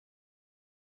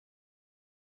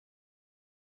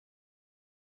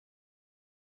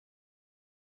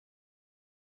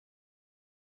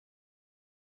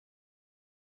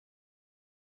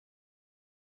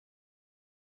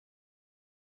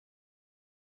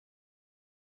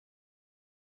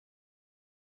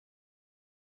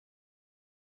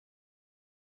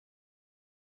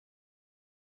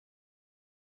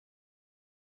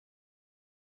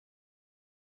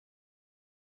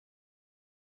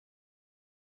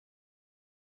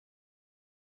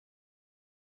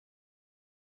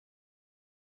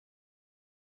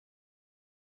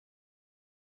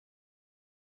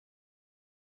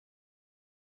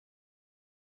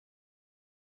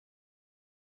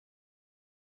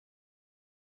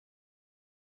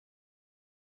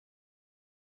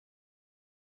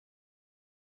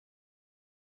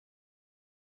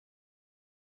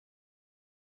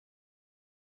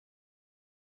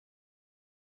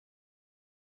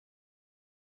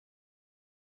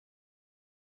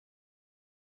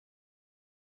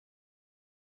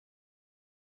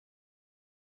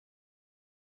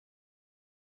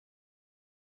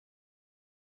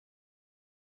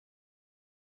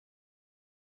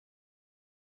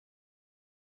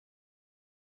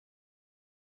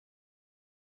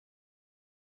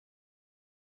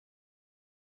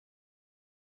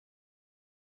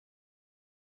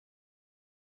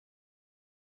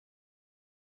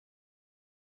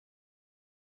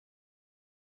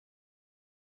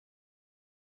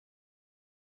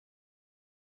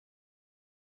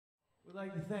We'd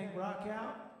like to thank Rock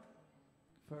Out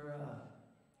for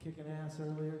kicking ass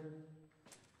earlier.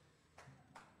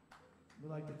 We'd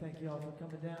like to thank you all for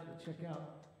coming down to check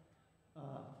out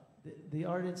the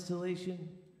art installation,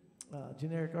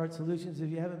 Generic Art Solutions. If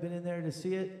you haven't been in there to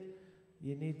see it,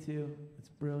 you need to. It's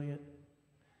brilliant.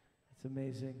 It's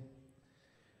amazing.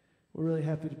 We're really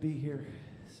happy to be here.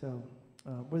 So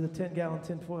we're the 10-gallon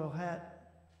tinfoil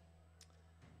hat.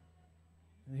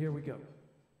 And here we go.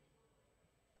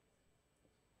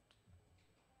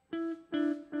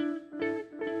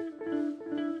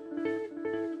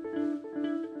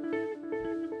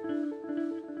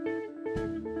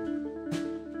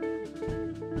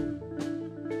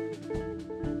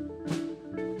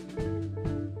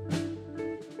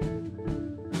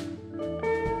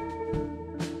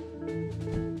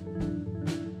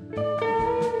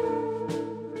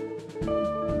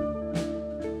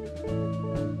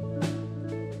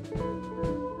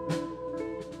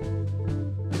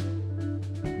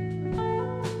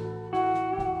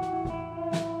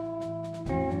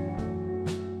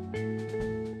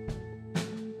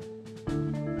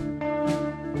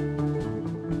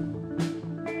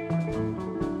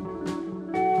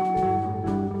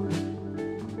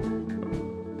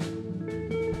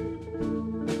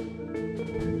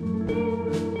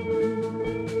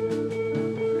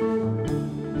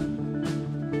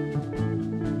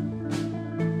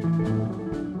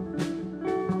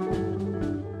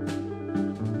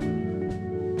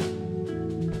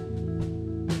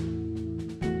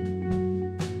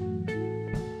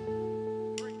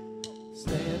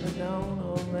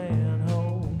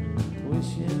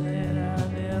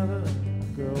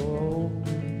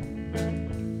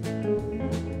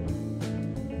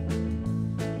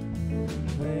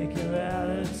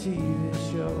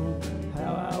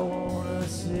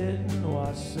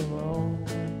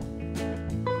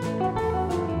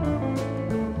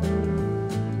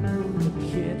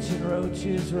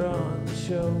 Run the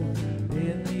show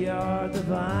in the yard, the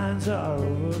vines are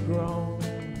overgrown,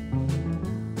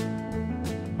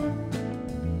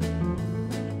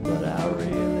 but I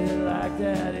really like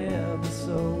that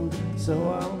episode, so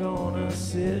I'm gonna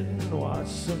sit and watch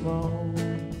some more.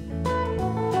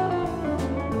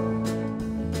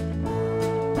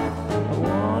 I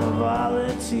wanna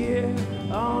volunteer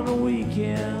on the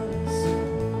weekends,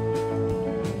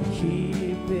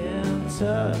 keep in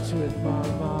touch with my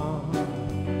mom.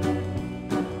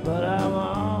 But I'm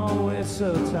always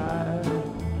so tired.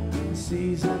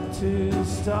 Season 2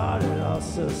 started off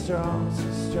so strong,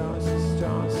 so strong, so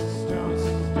strong, so strong,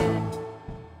 so strong.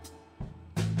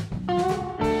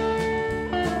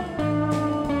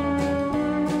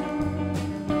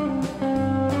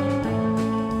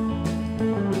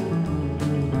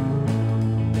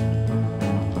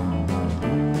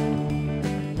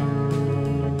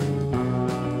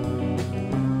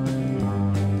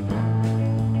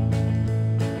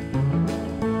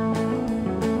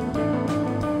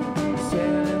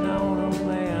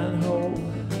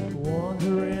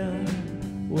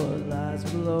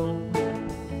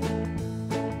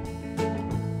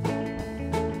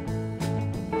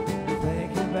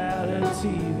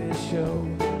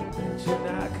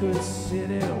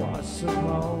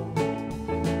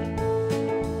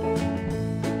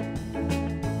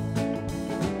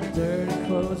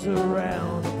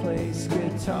 Around the place,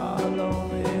 guitar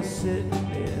lonely sitting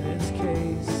in its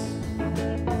case.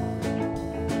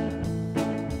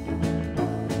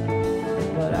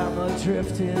 But I'm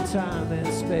adrift in time and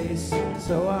space,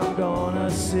 so I'm gonna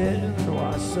sit and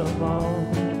watch some more.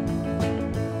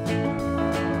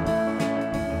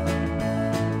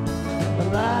 I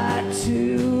like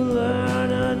to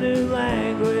learn a new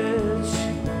language.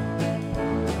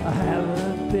 I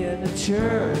haven't been to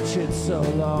church in so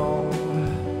long,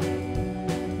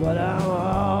 but I'm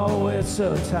always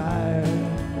so tired.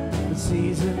 But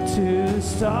season 2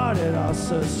 started off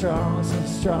so strong, so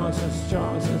strong, so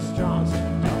strong, so strong, so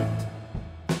strong.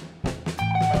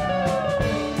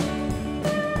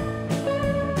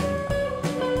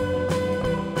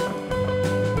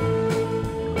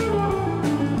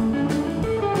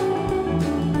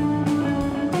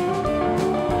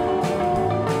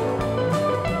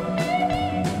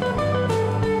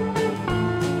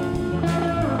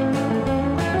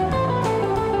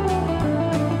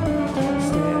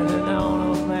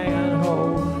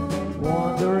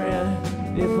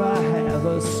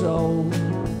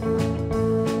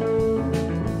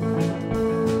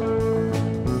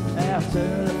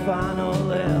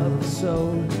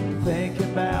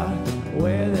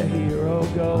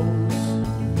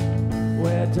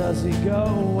 Does he go?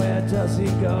 Where does he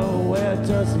go? Where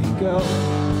does he go?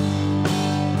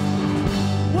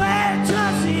 Where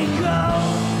does he go?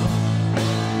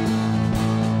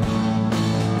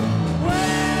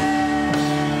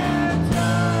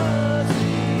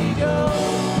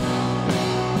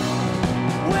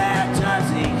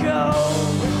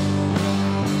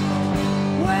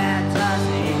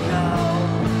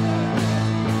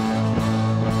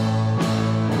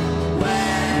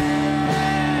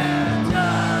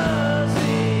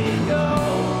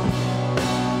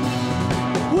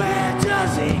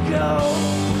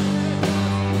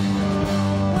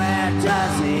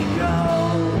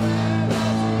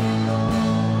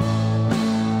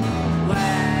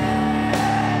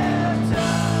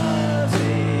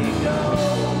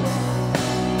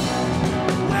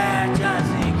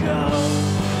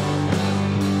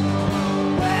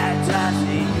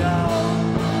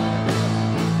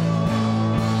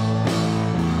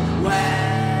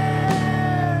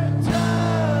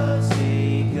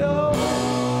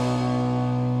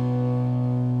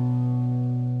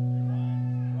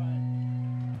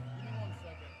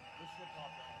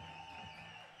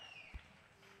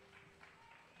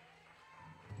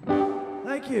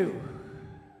 thank you.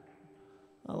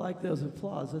 I like those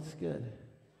applause. That's good.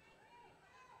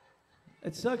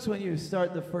 It sucks when you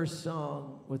start the first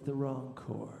song with the wrong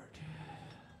chord.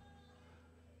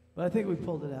 But I think we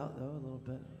pulled it out, though, a little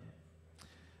bit.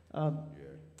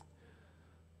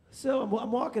 So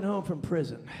I'm walking home from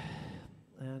prison.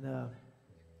 And,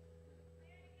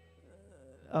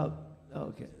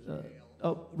 okay.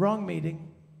 Wrong meeting.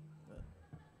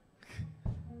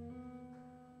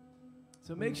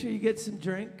 So make sure you get some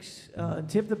drinks.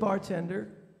 Tip the bartender.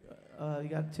 You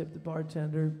got to tip the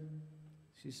bartender.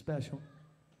 She's special.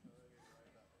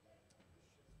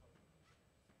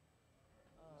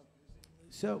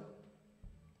 So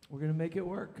we're going to make it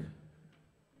work.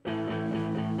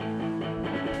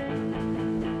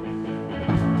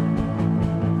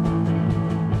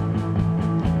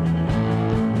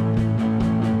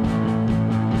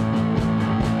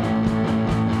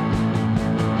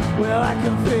 Well, I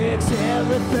can fix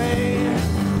everything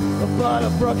but a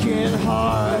broken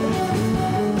heart.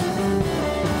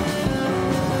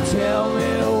 Tell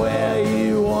me where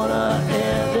you wanna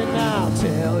end and I'll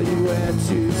tell you where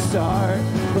to start.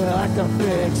 Well, I can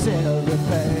fix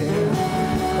everything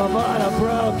but a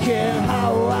broken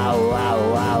heart.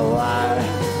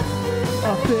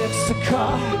 I'll fix the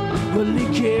car, the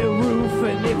leaky roof,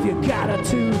 and if you got a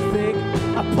toothache,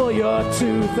 I'll pull your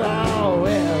tooth out.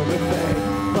 Everything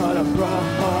but a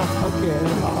broken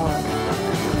heart.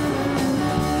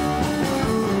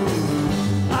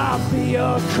 I'll be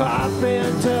your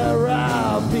carpenter,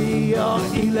 I'll be your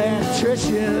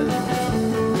electrician.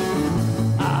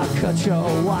 I'll cut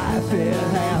your wife in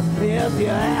half if you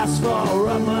ask for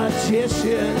a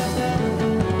magician.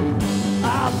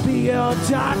 I'll be your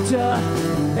doctor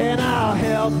and I'll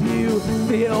help you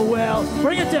feel well.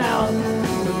 Bring it down.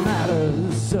 The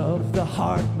matters of the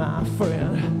heart, my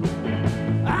friend.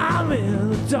 I'm in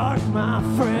the dark, my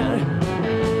friend.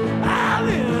 I'm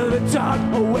in the dark.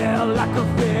 Oh, well, I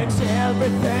can fix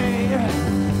everything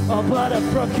but a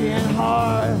broken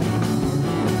heart.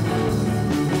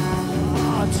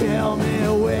 Oh, tell me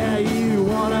where you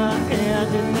wanna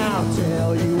end and I'll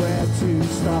tell you where to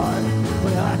start.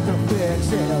 Well, I can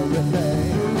fix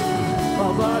everything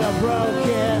but a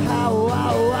broken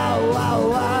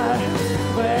heart.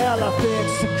 Well, I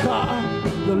fix the car,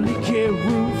 the leaky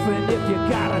roof, and if you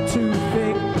got a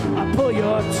toothache, I pull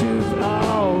your tooth.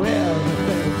 Oh,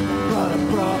 everything but a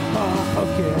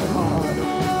broken heart.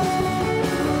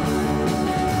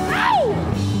 Ow!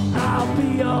 I'll be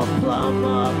your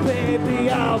plumber, baby.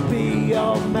 I'll be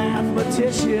your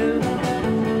mathematician.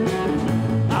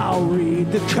 I'll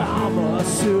read the Kama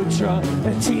Sutra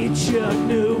and teach you a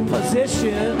new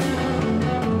position.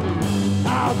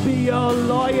 I'll be your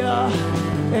lawyer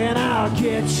and I'll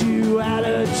get you out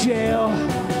of jail.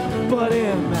 But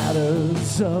in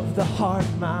matters of the heart,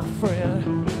 my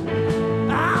friend,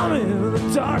 I'm in the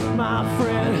dark, my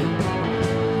friend.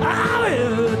 I'm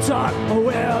in the dark.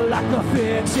 Well, I can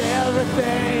fix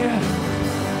everything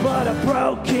but a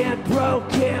broken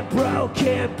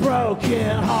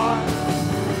heart.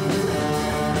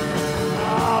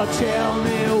 Oh, tell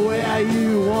me where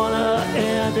you wanna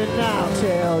end and I'll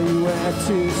tell you where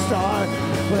to start.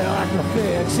 Well, I can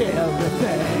fix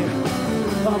everything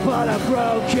but a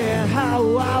broken heart.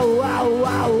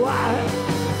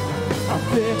 I'll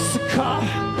fix the car,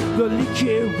 the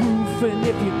leaky roof, and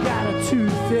if you got a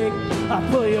toothache, I'll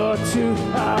pull your tooth.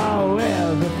 Oh,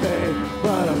 everything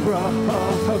but a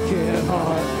broken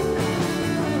heart.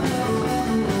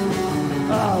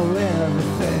 Oh,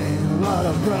 everything but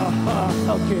a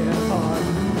broken heart.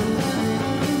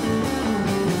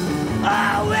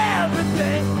 Oh,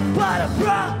 everything but a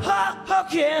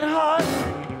broken heart.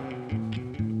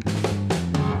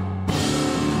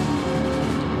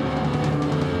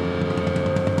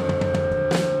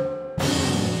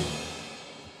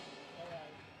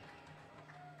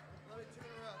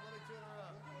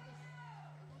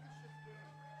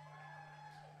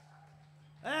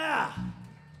 Yeah.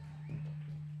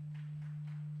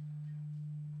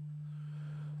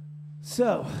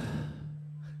 So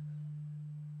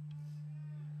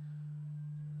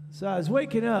I was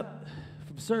waking up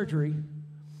from surgery.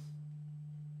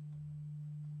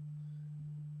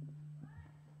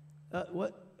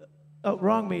 What? Oh,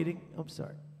 wrong meeting. I'm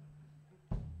sorry.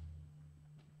 It's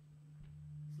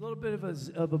a little bit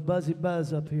of a buzzy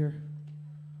buzz up here.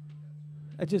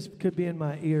 It just could be in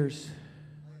my ears.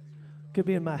 Could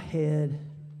be in my head.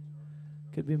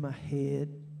 Could be in my head.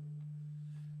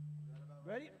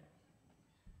 Ready?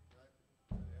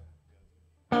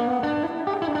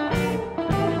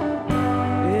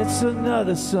 It's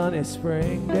another sunny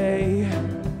spring day.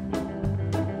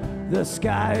 The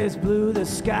sky is blue, the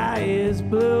sky is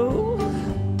blue.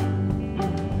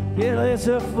 Gillies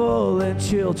are full and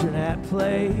children at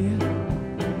play.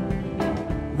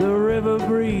 The river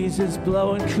breeze is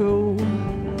blowing cool.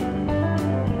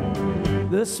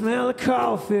 The smell of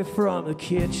coffee from the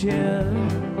kitchen.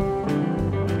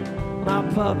 My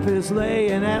pup is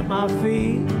laying at my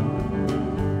feet.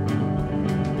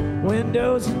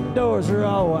 Windows and doors are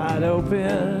all wide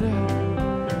open.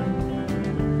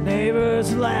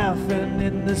 Neighbors laughing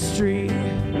in the street.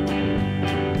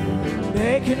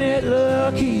 Making it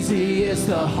look easy is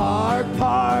the hard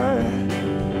part.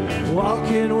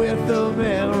 Walking with the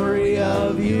memory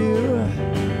of you.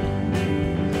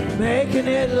 Making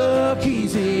it look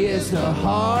easy is the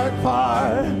hard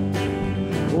part.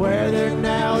 Where there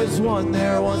now is one,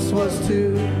 there once was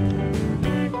two.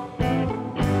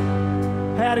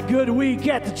 Had a good week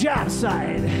at the job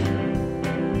site.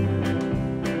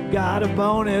 Got a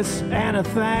bonus and a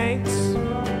thanks.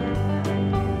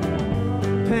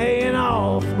 Paying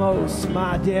off most of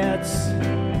my debts.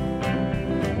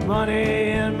 Money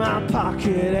in my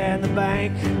pocket and the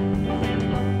bank.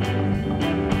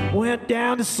 Went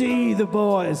down to see the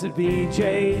boys at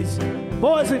BJ's.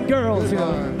 Boys and girls,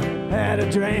 had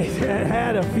a drink,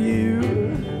 had a few.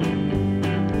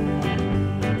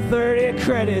 30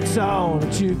 credits on the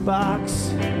jukebox.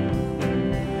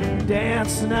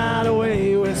 Dancing out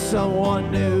away with someone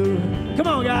new. Come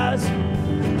on, guys.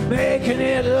 Making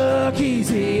it look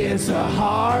easy is the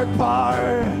hard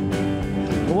part.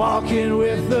 Walking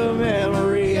with the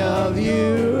memory of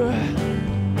you.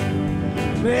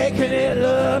 Making it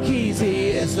look easy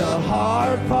is the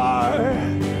hard part.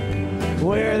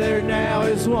 Where there now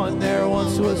is one, there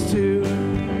once was two.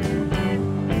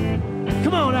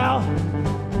 Come on now.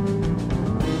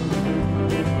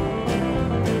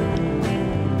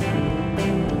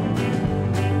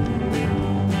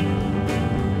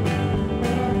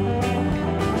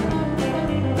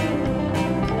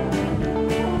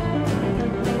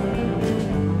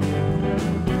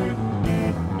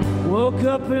 Woke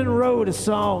up and wrote a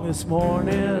song this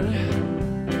morning.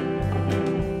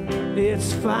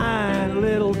 It's fine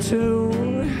little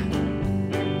tune.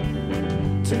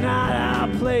 Tonight I'll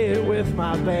play it with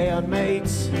my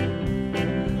bandmates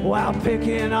while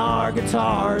picking our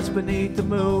guitars beneath the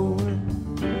moon.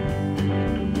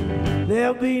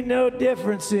 There'll be no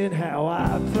difference in how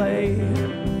I play.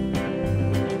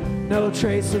 No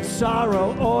trace of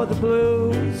sorrow or the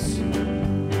blues.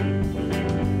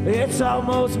 It's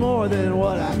almost more than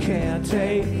what I can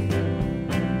take,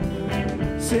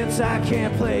 since I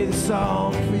can't play the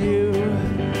song for you.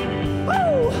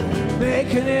 Woo!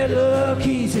 Making it look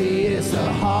easy is the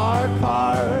hard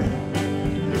part.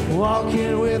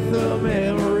 Walking with the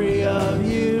memory of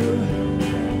you.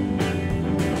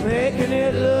 Making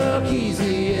it look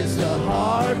easy is the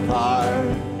hard part.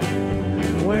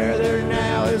 Where there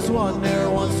now is one, there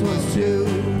once was two.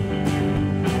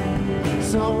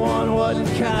 Someone wasn't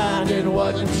kind and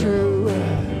wasn't true,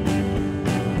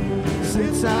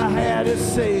 since I had to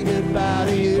say goodbye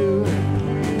to you.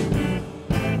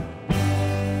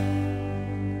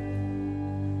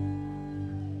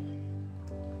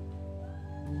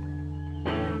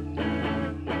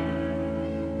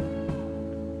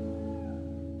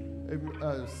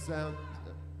 Hey, sound,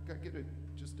 can I get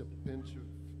just a pinch of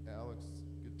Alex's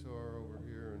guitar over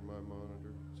here in my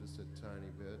monitor? Just a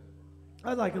tiny bit.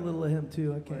 I'd like a little of him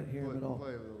too. I can't hear him at all. Play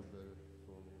a little bit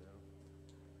for me now.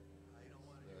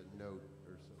 A note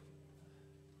or something.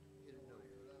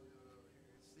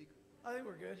 I think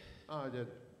we're good. Oh, I did.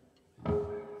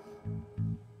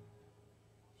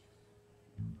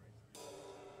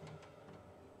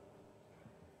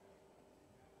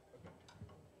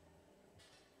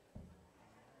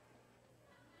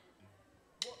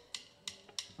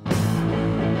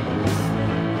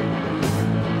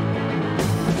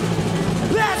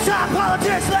 Let's talk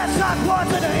politics, let's talk wars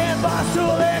in the inbox, tool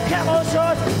and camel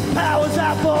shorts. Powers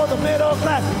out for the middle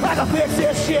class. I can fix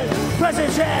this shit.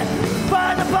 President Chad,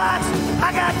 find the box.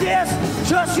 I got this.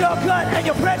 Trust your gut and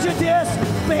your prejudice.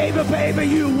 Baby, baby,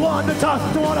 you want to talk.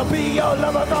 Don't want to be your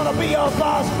lover, gonna be your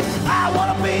boss. I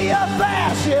want to be a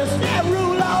fascist that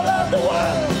rule all of the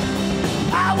world.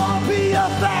 I want to be a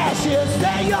fascist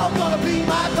that you're gonna be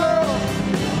my girl.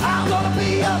 I'm gonna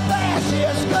be a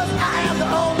fascist cause I am the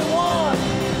only one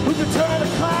who can turn the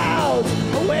clouds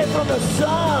away from the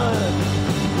sun.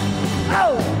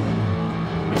 Oh!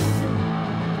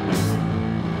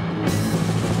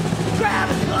 Grab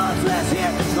the guns, let's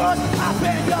hit the course. I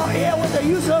bend your ear with the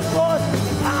use of force.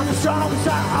 I'm the strongest,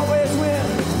 I always win.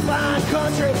 Fine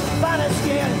country, fine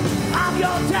skin. I'm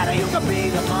your daddy, you can be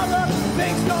the mother.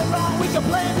 Things go wrong, we can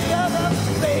blame the other.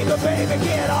 Baby, baby,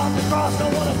 get off the cross.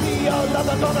 Don't wanna be your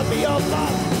lover, gonna be your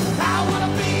boss. I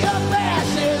wanna be a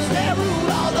fascist.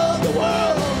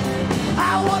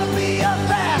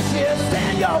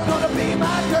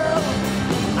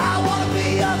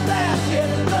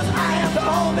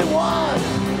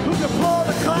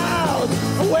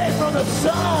 the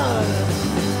sun,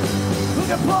 who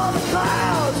can pull the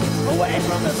clouds away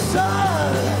from the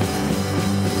sun.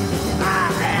 I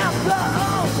am the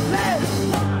only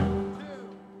one. 1,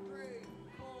 2, 3,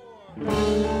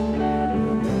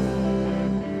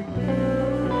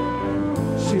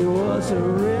 4. She was a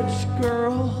rich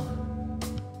girl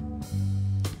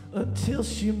until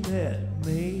she met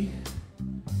me.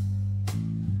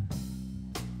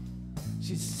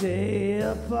 She'd stay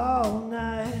up all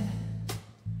night,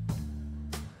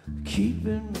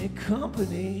 keeping me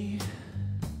company.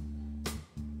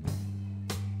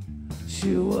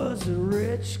 She was a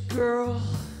rich girl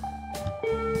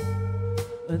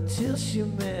until she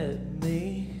met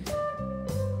me.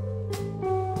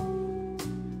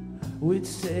 We'd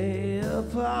stay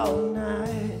up all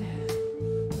night,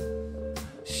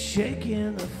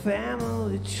 shaking the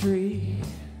family tree.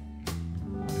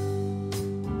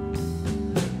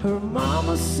 Her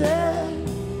mama said,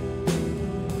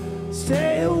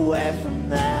 stay away from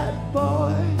that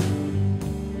boy.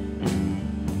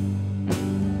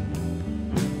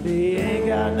 He ain't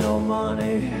got no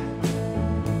money,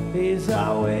 he's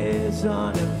always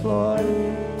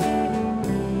unemployed.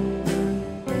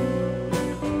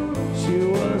 She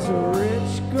was a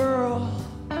rich girl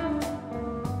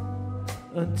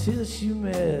until she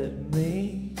met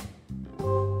me.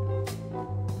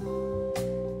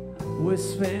 We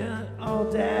spent all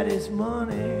daddy's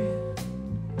money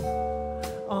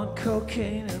on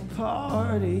cocaine and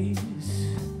parties.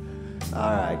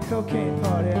 All right, cocaine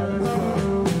party, let's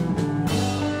go.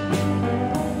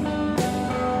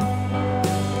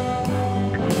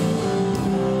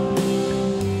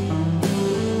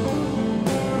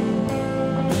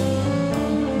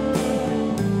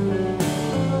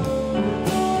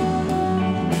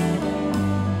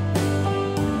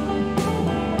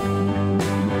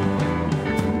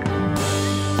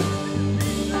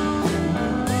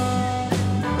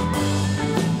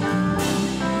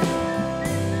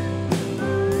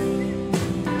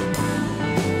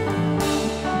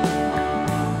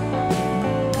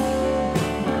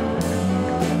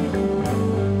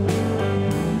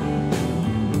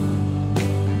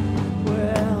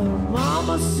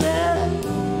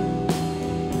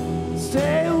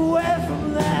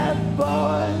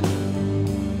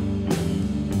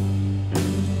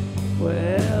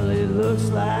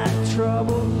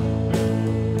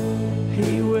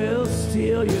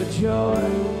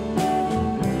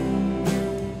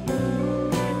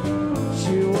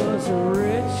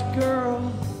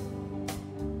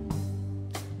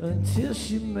 Until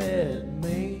she met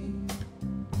me.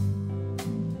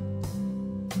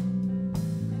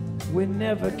 We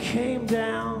never came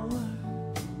down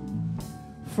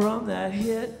from that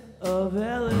hit of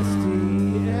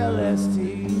LSD,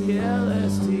 LSD,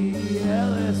 LSD,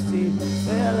 LSD,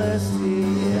 LSD,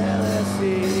 LSD,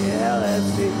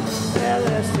 LSD,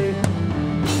 LSD.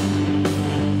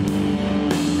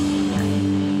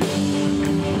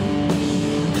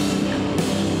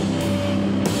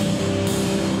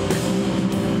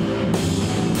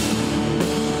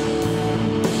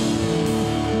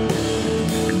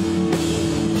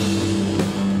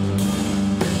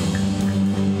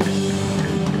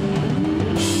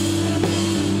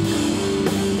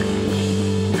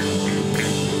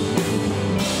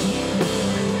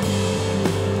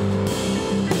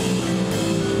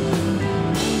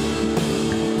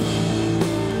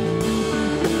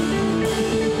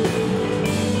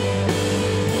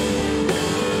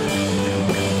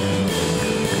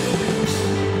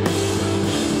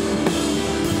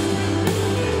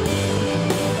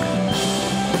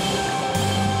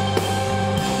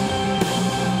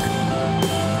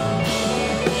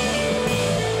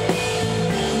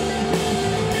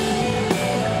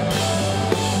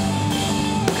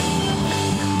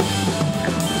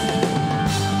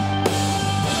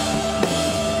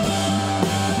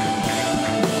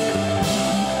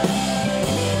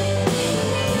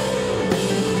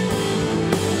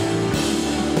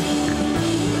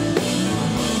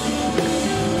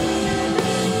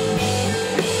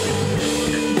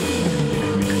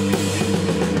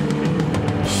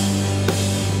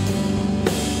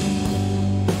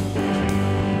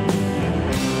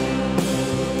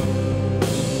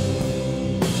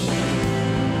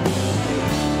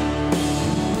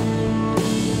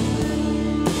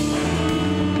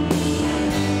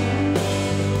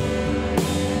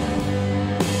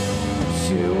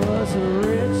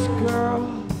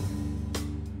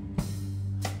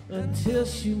 Until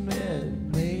she met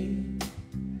me,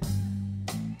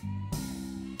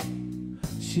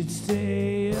 she'd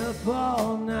stay up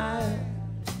all night,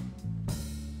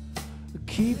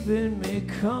 keeping me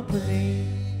company.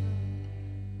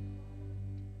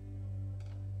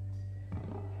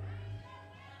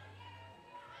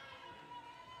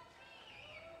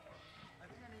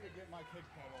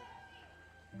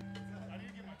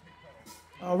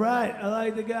 All right, I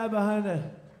like the guy behind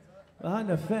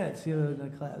the fence. You know, the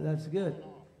clap. That's good.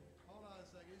 Hold on a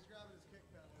second. He's grabbing his kick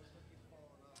pedal. Looks like he's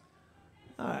falling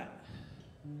off. All right.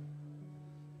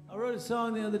 I wrote a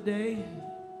song the other day.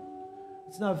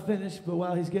 It's not finished, but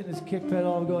while he's getting his kick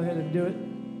pedal, I'll go ahead and do it.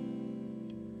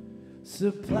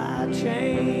 Supply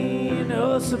chain,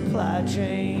 oh supply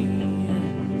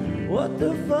chain. What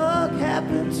the fuck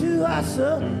happened to our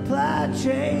supply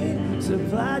chain?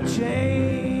 Supply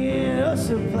chain, oh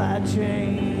supply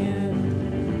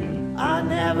chain. I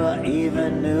never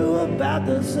even knew about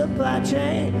the supply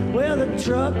chain. Well, the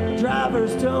truck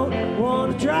drivers don't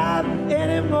want to drive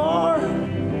anymore.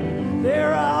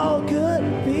 They're all good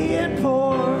being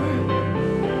poor.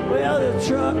 Well, the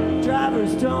truck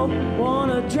drivers don't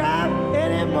want to drive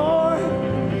anymore.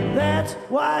 That's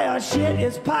why our shit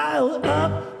is piled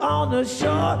up on the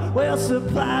shore. Well,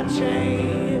 supply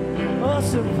chain, oh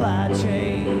supply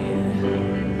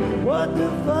chain. What the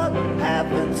fuck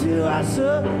happened to our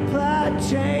supply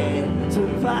chain?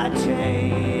 Supply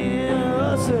chain,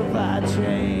 oh supply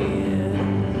chain.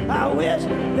 I wish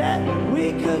that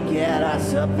we could get our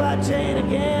supply chain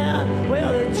again.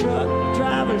 Well, the truck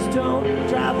drivers don't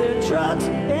drive their trucks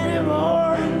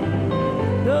anymore.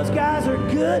 Those guys are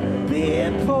good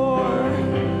being poor.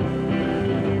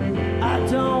 I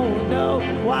don't know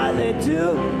why they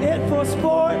do it for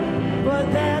sport,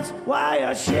 but that's why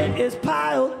our shit is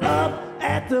piled up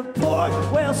at the port.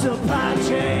 Well, supply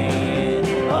chain,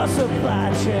 oh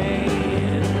supply chain.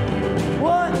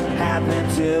 What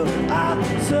happened to our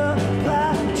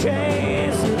supply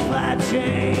chain? Supply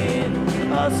chain,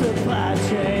 oh supply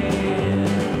chain.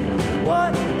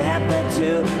 What happened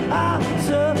to our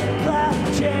supply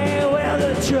chain? Well,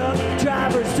 the truck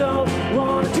drivers don't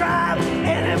want to drive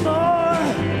anymore.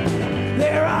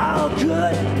 They're all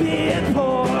good being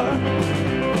poor.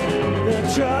 The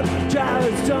truck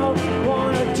drivers don't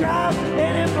want to drive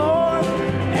anymore.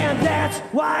 And that's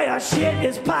why our shit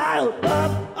is piled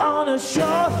up on the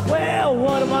shore. Well,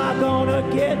 what am I gonna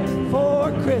get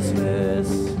for Christmas?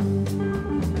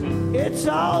 It's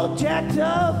all jacked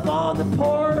up on the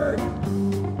port,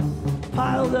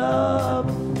 piled up,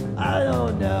 I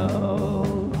don't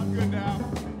know. I'm good now.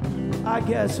 I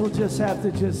guess we'll just have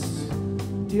to just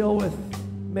deal with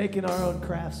making our own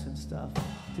crafts and stuff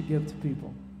to give to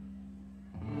people.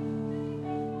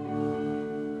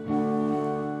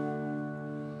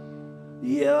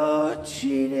 You're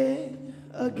cheating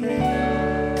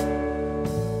again,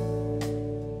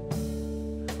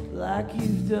 like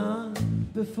you've done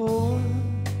before.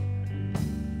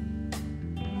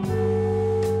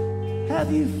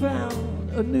 Have you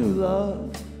found a new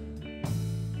love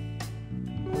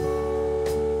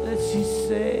that you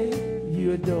say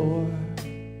you adore?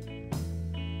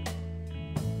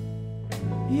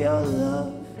 Your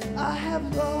love I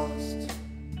have lost.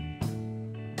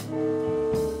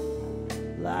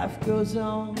 Life goes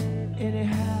on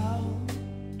anyhow.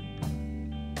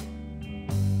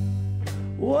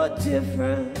 What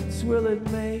difference will it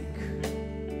make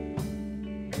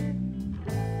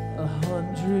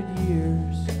 100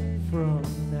 years from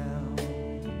now?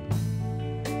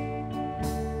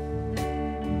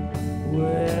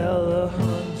 Well,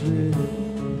 100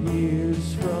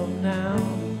 years from now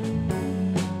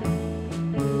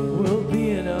we'll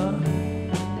be in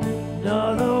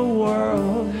another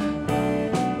world.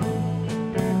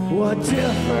 What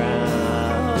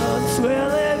difference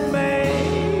will it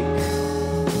make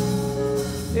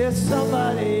if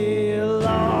somebody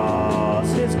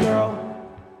lost his girl?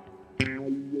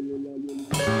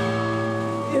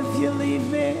 If you leave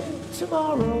me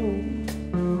tomorrow,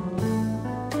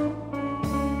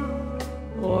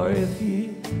 or if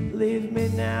you leave me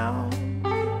now,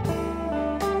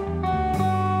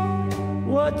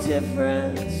 what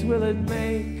difference will it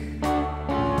make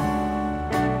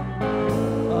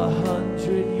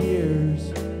 100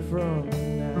 years from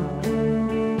now?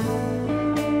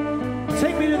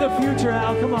 Take me to the future,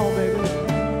 Al. Come on, baby.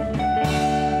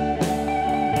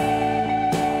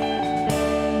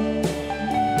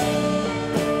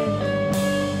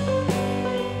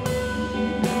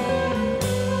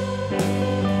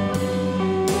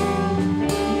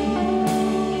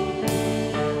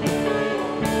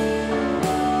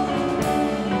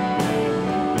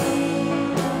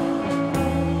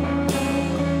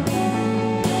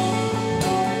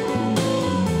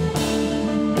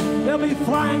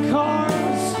 Flying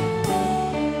cars,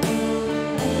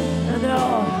 and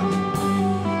there'll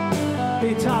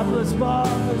be topless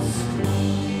bars,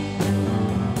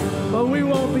 but we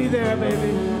won't be there,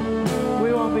 baby.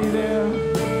 We won't be there.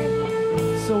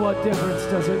 So what difference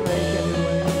does it make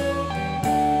anyway?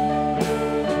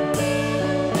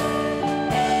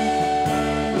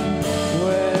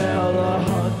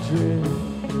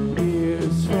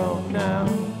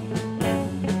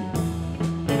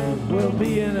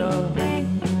 be in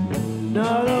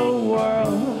another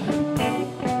world.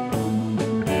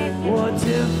 What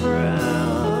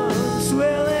difference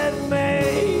will it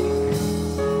make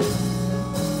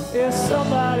if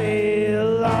somebody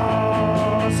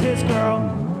lost his girl?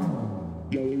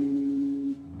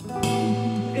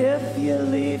 If you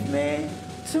leave me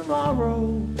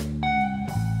tomorrow,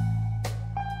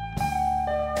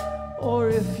 or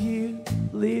if you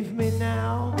leave me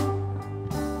now,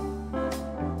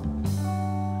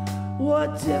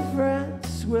 what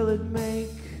difference will it make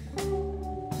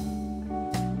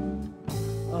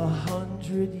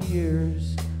 100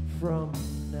 years from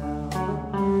now?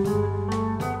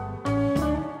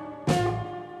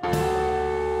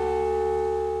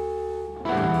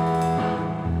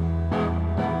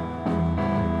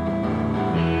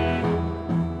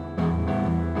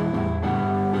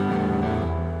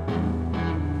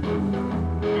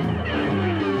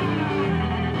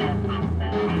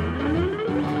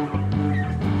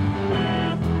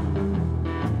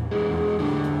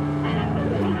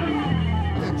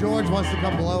 George wants to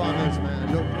come below on this, man.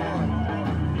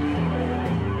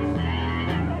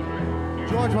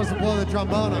 George wants to blow the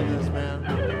trombone on this,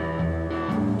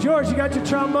 man. George, you got your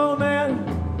trombone, man?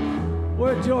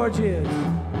 Where George is?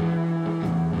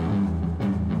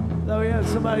 So we have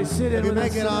somebody sitting If you with us.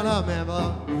 make it on up, man,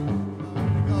 below.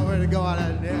 Go ready to go on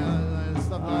that, yeah,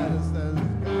 stuff like this.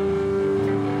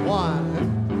 One.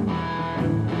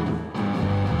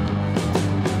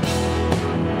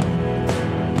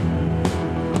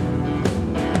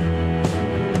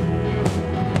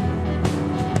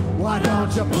 Why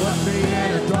don't you put me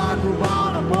in a dark room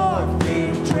on a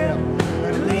morphine trip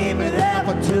and leave me there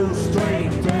for 2 straight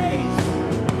days?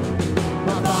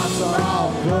 My thoughts are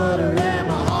all cluttered and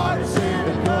my heart is in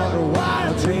the gutter. Why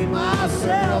I treat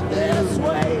myself this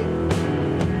way?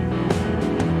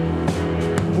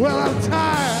 Well, I'm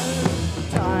tired,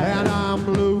 and I'm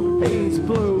blue. He's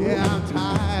blue. Yeah, I'm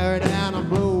tired and I'm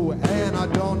blue, and I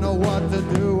don't know what to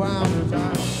do. I'm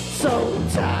tired. So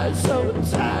tired, so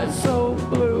tired, so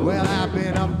blue. Well, I've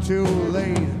been up too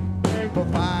late for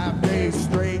 5 days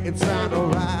straight. It's time to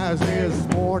rise this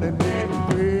morning.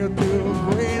 Didn't feel too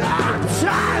great. I'm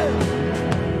tired.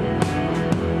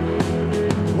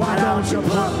 Why don't you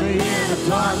put me in a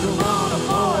dark room on a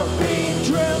morphine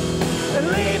trip and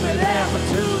leave me there for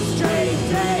 2 straight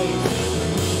days?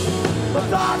 My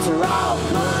thoughts are all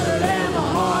cluttered and my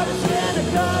heart is in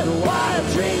the gutter. Why I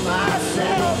treat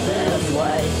myself this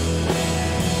way?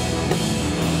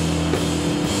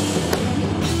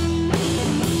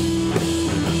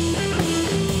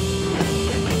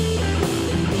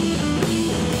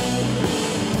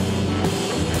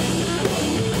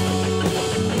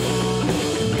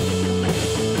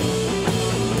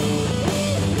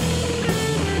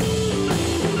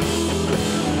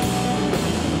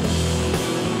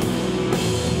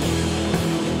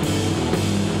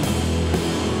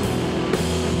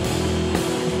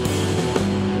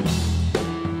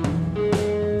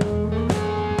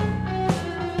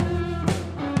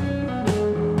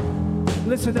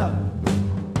 Listen up.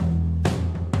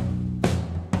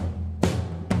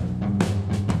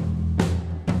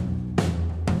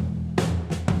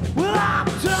 Well, I'm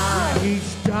done.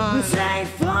 He's done. This ain't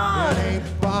fun. It ain't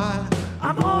fun.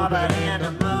 I'm orbiting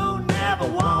the moon, never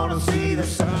wanna see the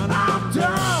sun. I'm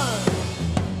done.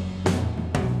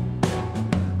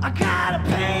 I got a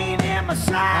pain in my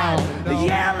side, Oh, no. the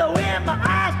yellow in my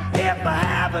eyes. If I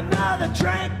have another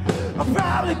drink, I'm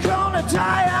probably gonna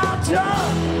die. I'm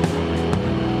done.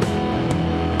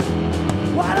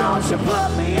 Why don't you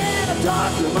put me in a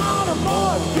dark room on a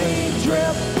morphine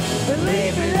trip and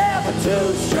leave me there for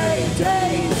 2 straight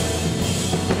days?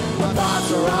 My thoughts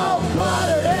are all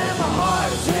cluttered and my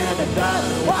heart is in the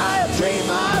gutter. Why I treat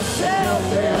myself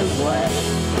this way?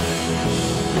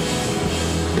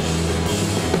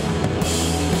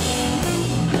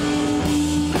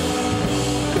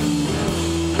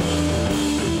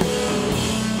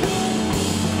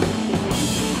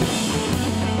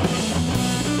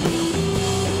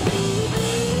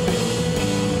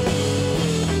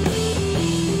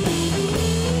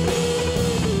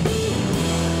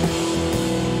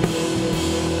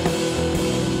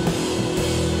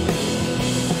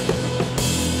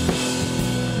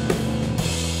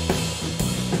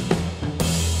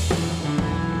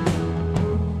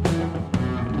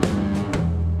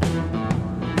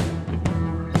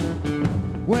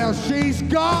 Well, she's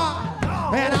gone,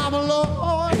 and I'm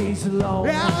alone. He's alone.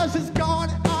 Yeah, she's gone,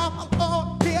 and I'm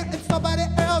alone. Here in somebody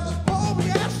else's home.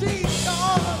 Yeah, she's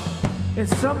gone.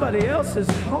 It's somebody else's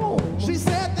home. She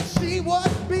said that she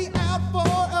would be out for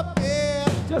a bit.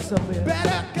 Just a bit.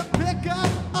 Better pick up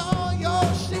all your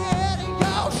shit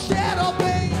will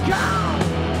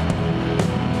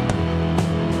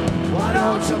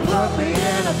put me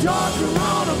in a dark room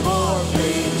on a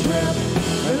morphine trip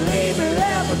and leave me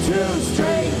there for 2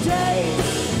 straight days.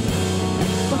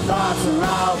 My thoughts are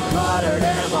all cluttered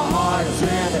and my heart is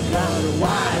in the gutter.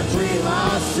 Why I treat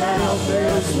myself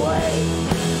this way?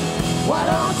 Why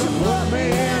don't you put me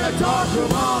in a dark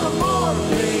room on a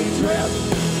morphine trip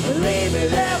and leave me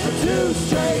there for 2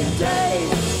 straight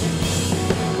days?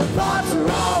 My thoughts are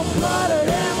all cluttered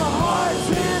and my heart's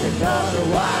in the gutter.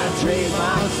 Why I treat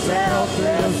myself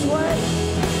this way?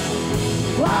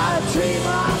 Why I treat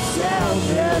myself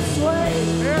this way?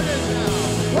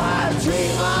 Why I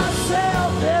treat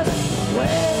myself this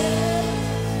way?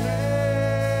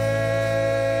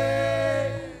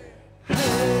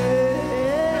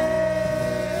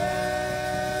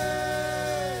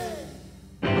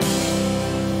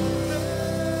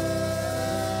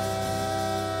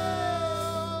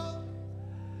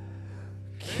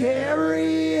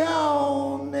 Carry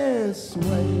on this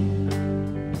way.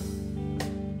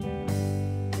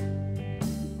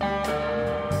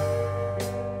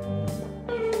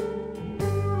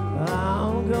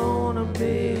 I'm gonna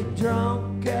be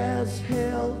drunk as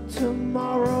hell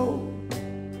tomorrow,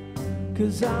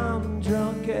 'cause I'm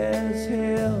drunk as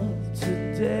hell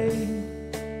today.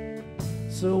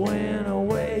 So when I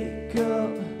wake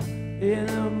up in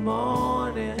the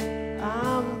morning,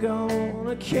 I'm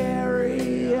gonna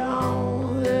carry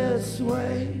on this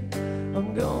way.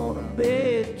 I'm gonna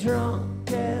be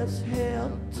drunk as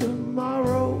hell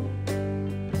tomorrow.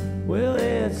 Well,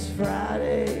 it's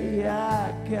Friday,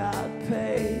 I got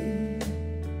paid.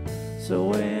 So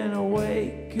when I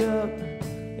wake up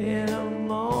in the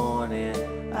morning,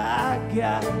 I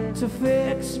got to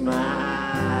fix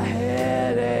my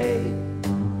headache.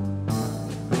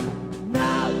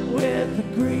 Not with a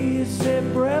greasy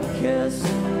breakfast,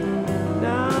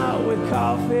 not with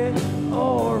coffee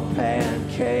or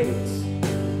pancakes.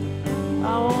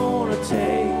 I wanna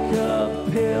take a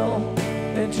pill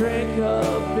and drink a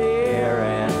beer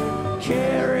and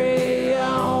carry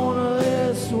on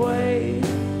this way,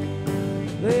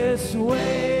 this way.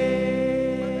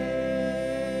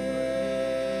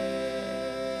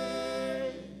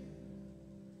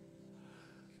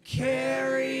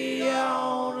 Carry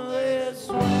on this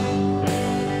way.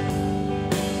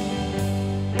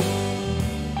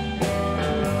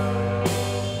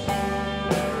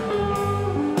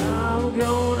 I'm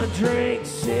gonna drink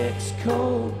 6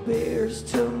 cold beers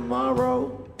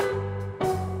tomorrow,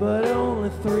 but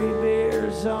only 3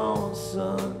 beers on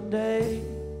Sunday.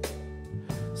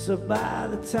 So by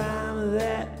the time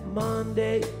that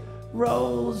Monday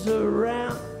rolls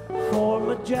around for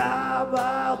my job,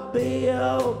 I'll be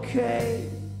okay.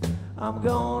 I'm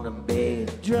gonna be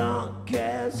drunk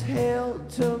as hell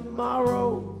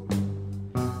tomorrow,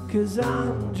 'cause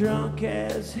I'm drunk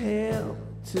as hell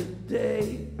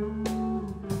today.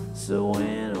 So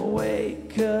when I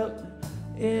wake up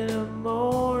in the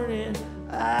morning,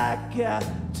 I got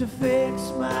to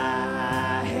fix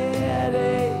my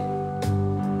headache.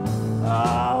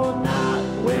 Oh, not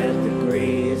with the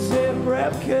greasy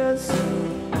breakfast,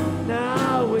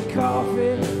 not with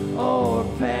coffee or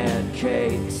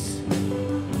pancakes.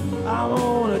 I'm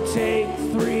gonna take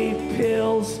 3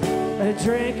 pills and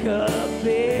drink a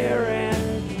beer and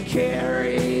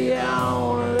carry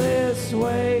on this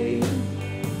way,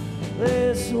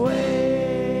 this way.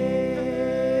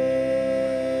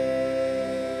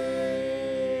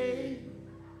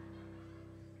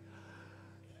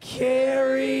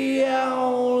 Carry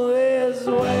on this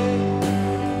way,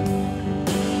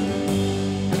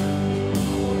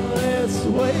 this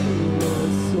way,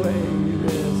 this way,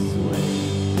 this way.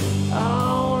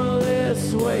 On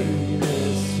this way,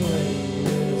 this way,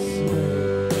 this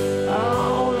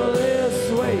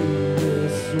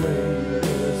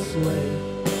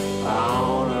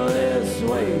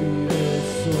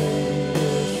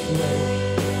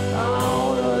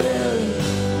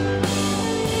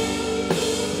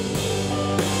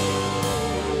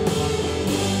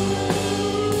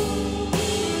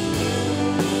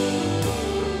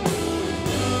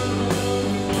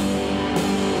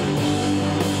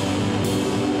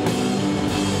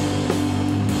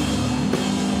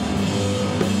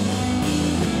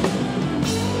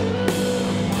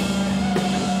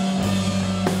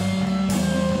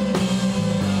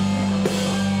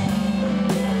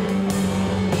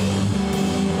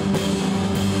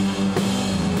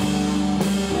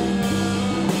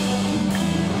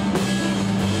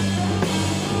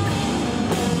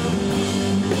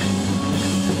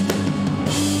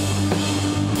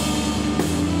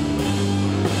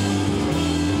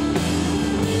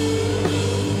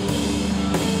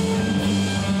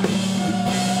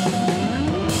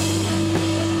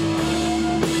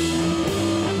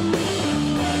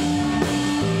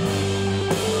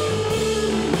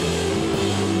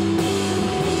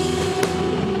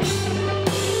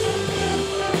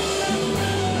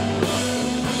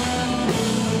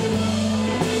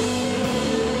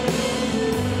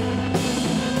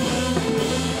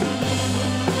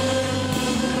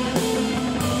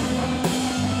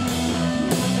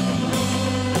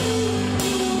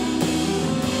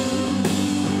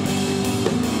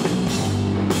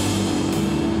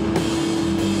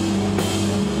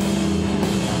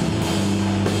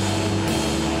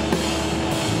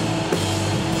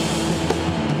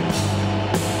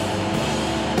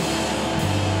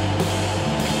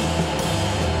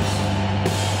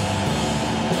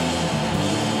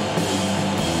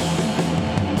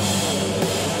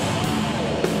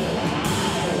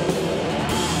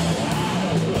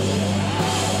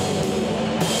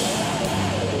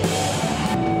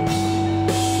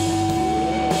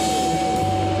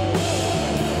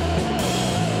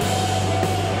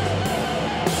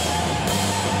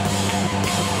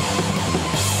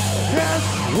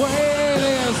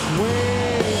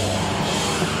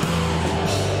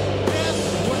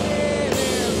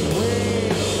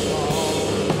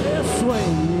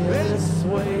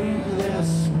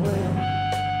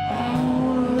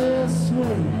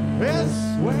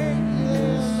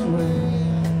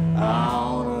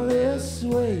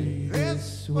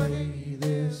this way,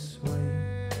 this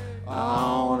way,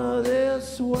 on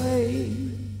this way.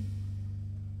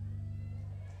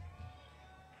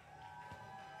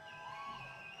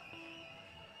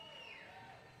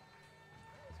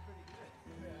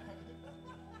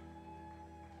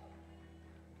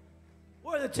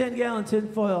 Or the 10-gallon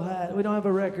tinfoil hat. We don't have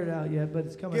a record out yet, but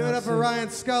it's coming out Give it up soon. for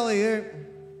Ryan Scully here.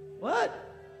 What?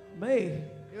 Me?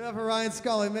 Give it up for Ryan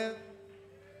Scully, man.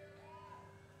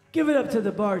 Give it up to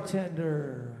the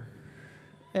bartender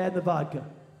and the vodka.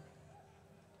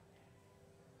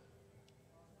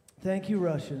 Thank you,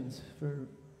 Russians, for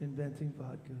inventing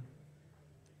vodka.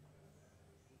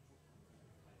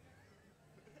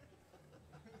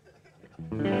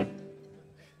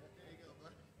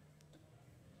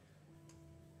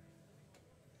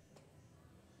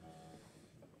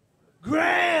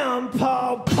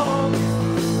 Grandpa Punk,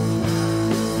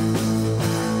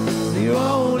 you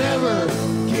won't ever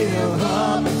give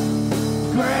up.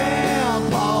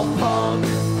 Grandpa Punk,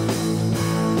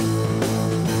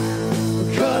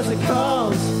 because it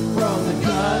comes from the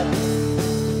gut.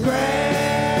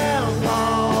 Grandpa,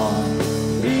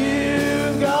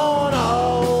 you've gone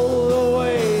all the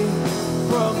way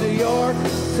from New York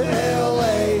to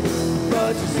LA,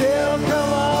 but you still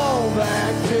come on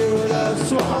back to the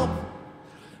swamp.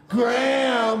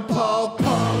 Grandpa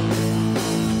Punk.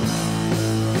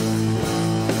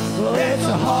 Well, it's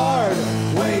a hard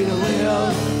way to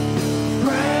live.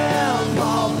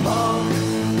 Grandpa Punk.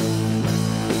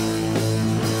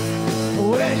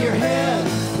 When your head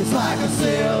is like a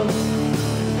sieve.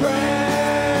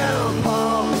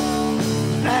 Grandpa.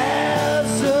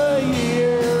 As the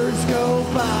years go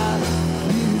by,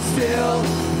 you still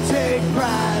take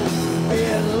pride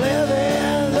in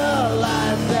living the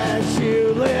life that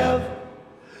you live.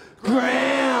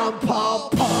 Grandpa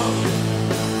Punk.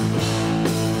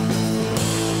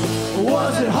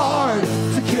 Was it hard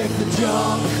to kick the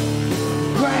junk?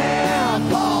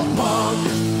 Grandpa Punk.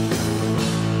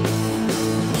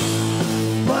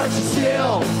 But you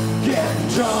still getting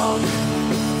drunk.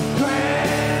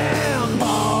 Grandpa,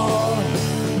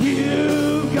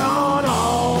 you've gone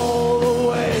all the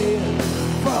way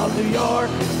from New York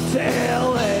to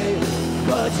LA,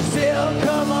 but you still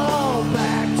come on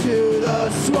back to the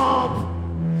swamp.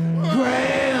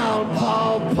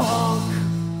 Grandpa Punk.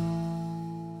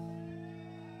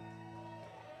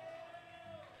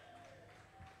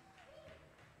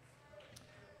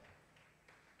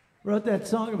 Wrote that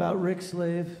song about Rick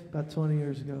Slave about 20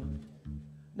 years ago.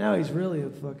 Now he's really a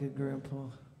fucking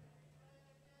grandpa.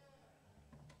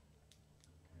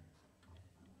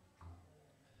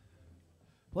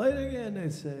 Play it again, they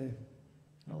say.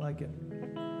 I like it.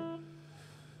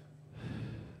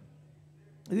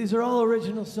 These are all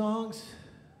original songs.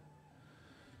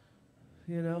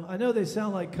 You know, I know they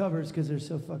sound like covers because they're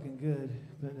so fucking good,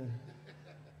 but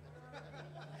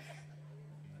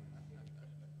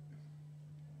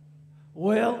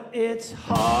well, it's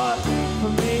hard for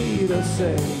me to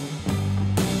say,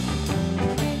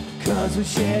 'cause we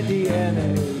share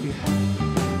DNA.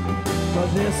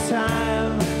 But this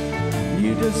time,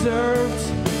 you deserved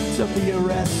to be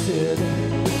arrested.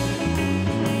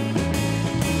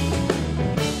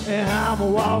 And I'm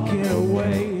walking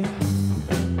away.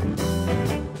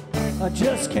 I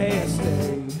just can't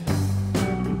stay.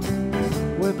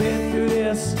 We've been through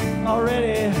this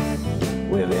already.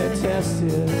 We've been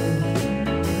tested.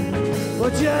 Well,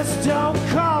 just don't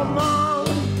call Mom.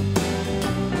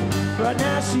 Right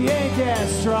now she ain't that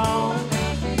strong.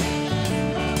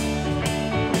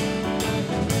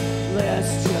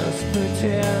 Let's just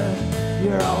pretend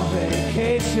you're on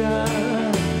vacation.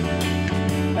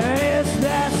 And is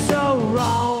that so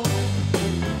wrong?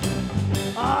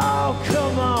 Oh,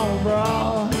 come on,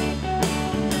 bro.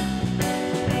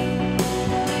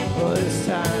 Well, this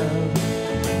time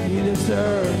you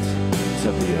deserved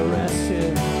to be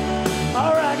arrested.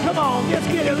 All right, come on, let's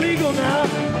get it legal now.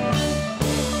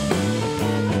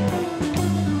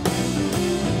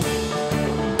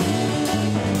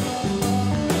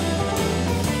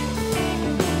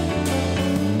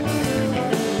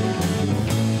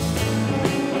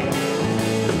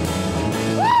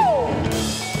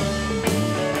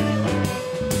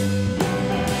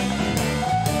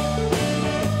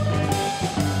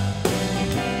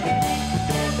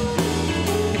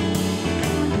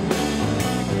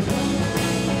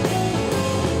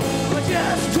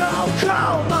 Don't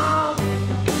call Mom.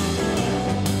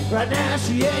 Right now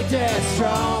she ain't that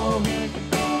strong.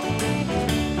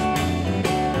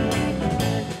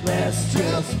 Let's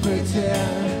just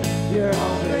pretend you're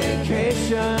on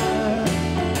vacation.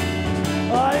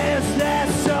 Or is that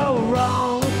so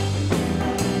wrong?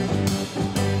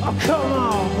 Oh, come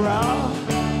on,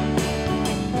 bro.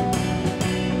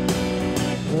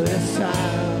 this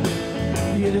time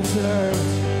you deserve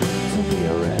to be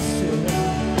arrested.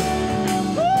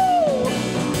 Woo!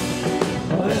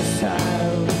 Oh, this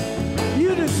time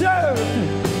you deserve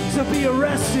to be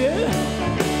arrested.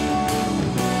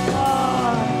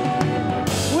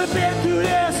 We've been through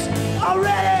this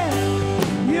already.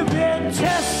 You've been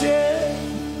tested.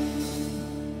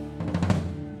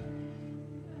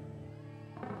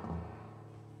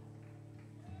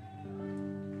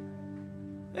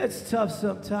 It's tough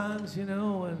sometimes, you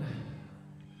know, when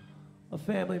a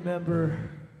family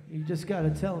member, you just got to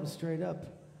tell them straight up,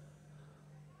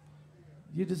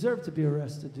 you deserve to be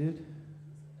arrested, dude.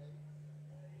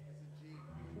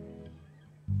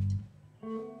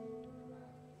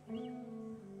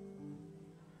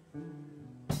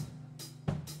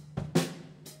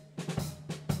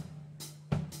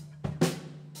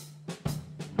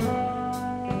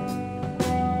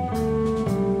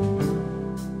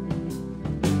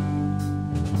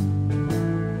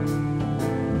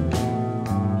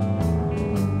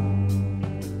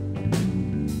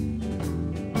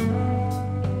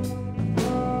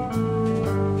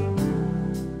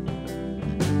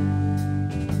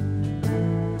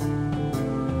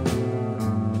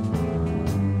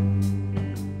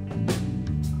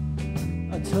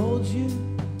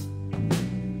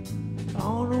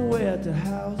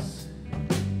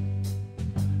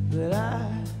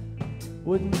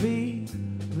 Wouldn't be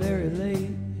very late.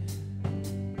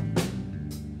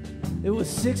 It was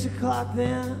 6 o'clock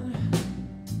then,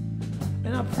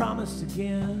 and I promised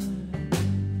again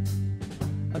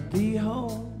I'd be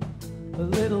home a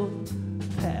little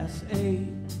past 8.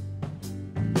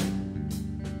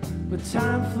 But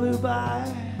time flew by,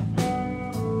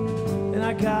 and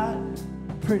I got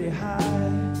pretty high.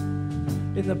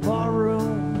 In the bar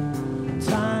room,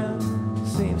 time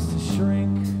seems to shrink.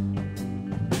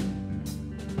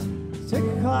 6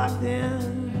 o'clock then,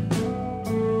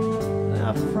 and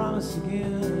I promised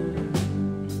again.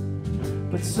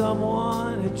 But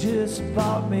someone had just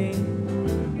bought me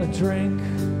a drink.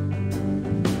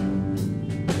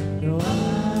 No, I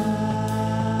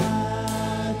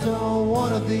don't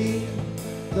want to be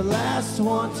the last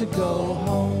one to go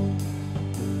home.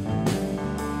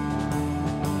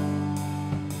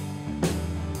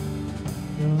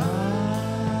 No, I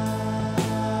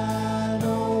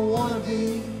don't want to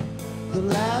be the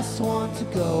last one to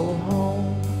go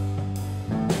home.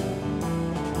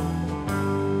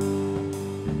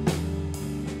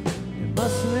 It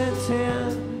must have been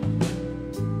 10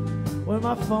 when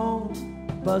my phone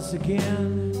buzzed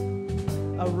again.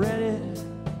 I read it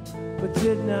but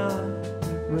did not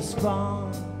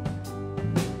respond.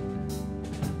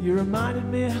 You reminded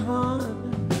me, hon,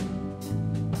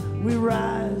 we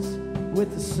rise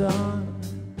with the sun,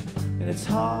 and it's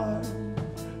hard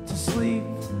to sleep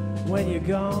when you're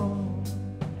gone.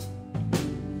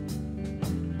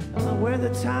 Where the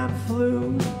time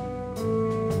flew,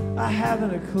 I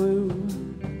haven't a clue.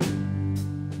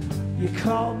 You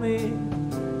called me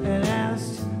and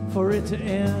asked for it to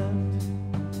end.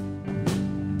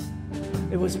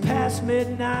 It was past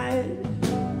midnight,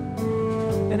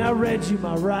 and I read you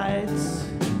my rights,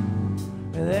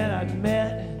 and then I'd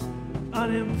met an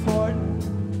unimportant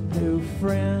new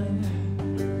friend.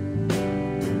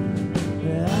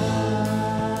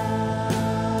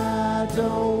 I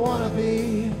don't want to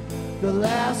be the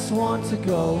last one to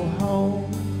go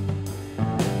home.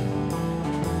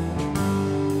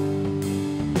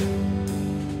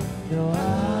 No,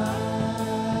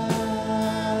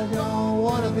 I don't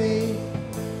want to be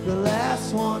the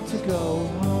last one to go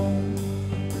home.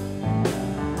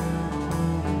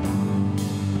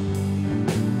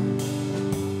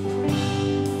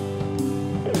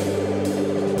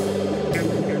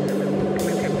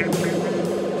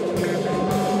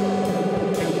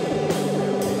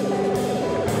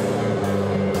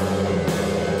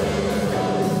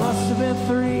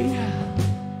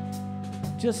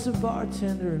 Just a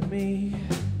bartender and me.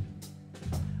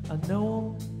 I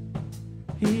know him,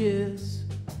 he is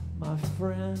my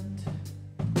friend.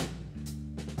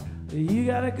 You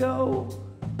gotta go,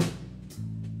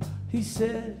 he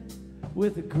said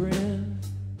with a grin.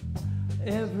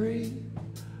 Every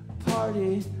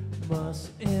party must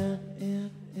end.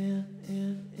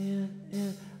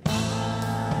 I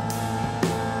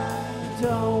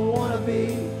don't wanna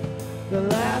be the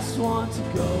last one to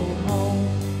go home.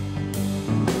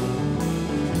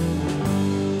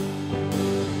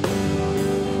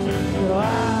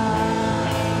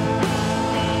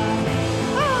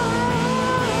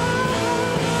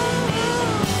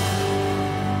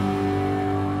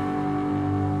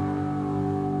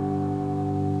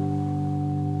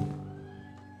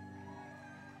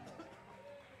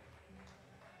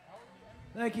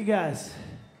 Thank you, guys.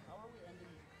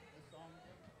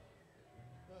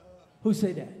 Who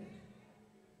say that?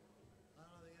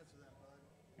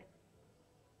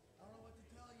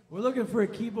 We're looking for a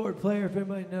keyboard player if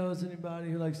anybody knows anybody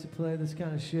who likes to play this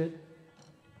kind of shit.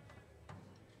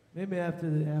 Maybe after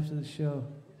the show.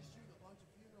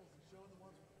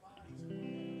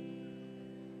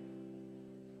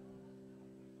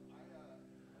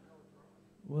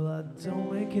 Well, I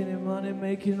don't make any money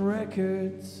making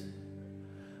records,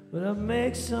 but I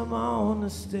make some on the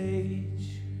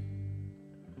stage.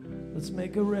 Let's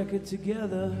make a record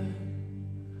together,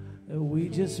 and we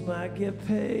just might get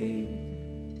paid.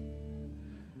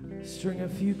 String a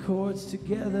few chords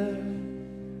together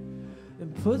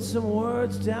and put some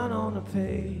words down on the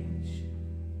page.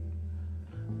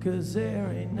 'Cause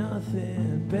there ain't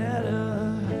nothing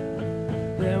better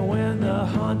than when the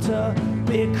hunter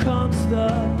becomes the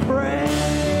prey.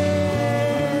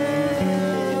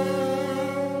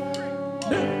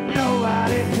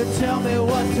 Nobody can tell me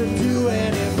what to do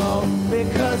anymore,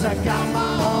 because I got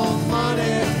my own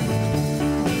money.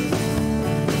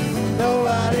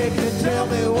 Nobody can tell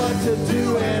me what to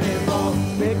do anymore,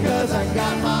 because I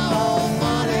got my own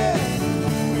money.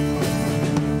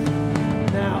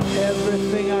 Now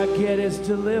everything I get is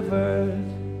delivered,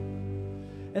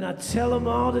 and I tell them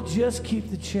all to just keep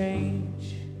the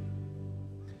change.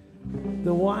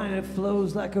 The wine, it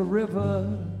flows like a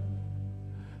river,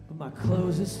 but my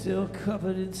clothes are still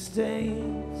covered in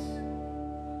stains.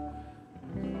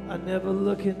 I never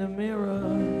look in the mirror,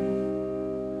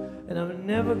 and I'm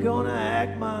never gonna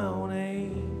act my own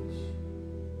age.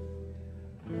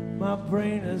 My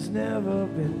brain has never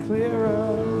been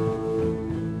clearer,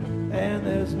 and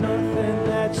there's nothing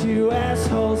that you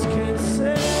assholes can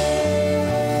say.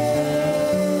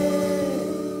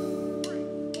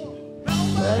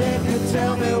 Nobody can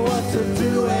tell me what to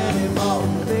do anymore,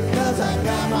 because I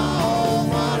got my own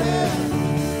money.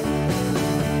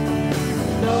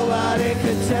 Nobody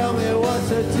can tell me what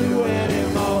to do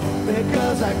anymore,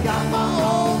 because I got my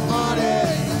own money.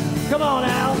 Come on,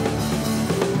 Al.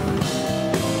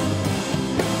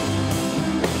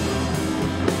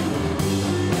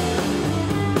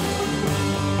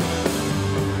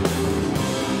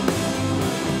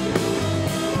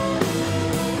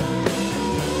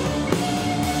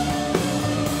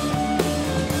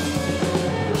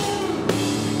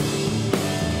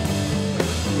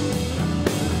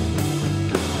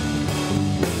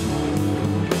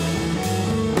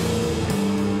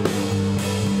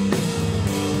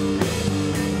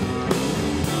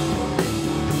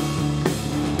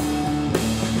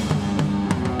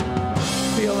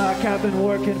 I've been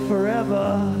working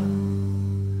forever,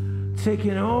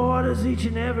 taking orders each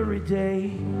and every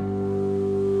day,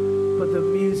 but the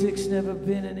music's never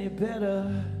been any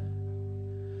better.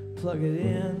 Plug it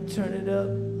in, turn it up,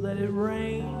 let it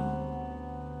rain.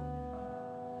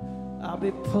 I'll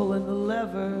be pulling the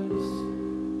levers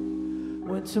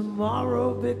when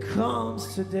tomorrow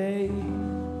becomes today.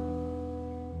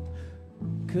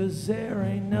 'Cause there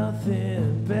ain't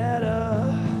nothing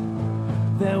better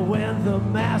than when the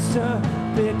master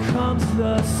becomes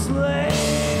the slave.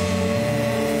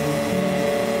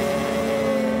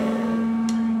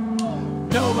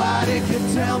 Nobody can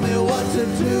tell me what to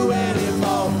do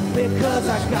anymore, because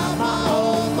I got my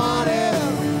own money.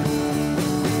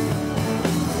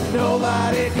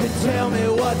 Nobody can tell me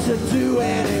what to do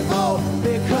anymore,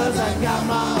 because I got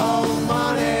my own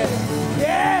money.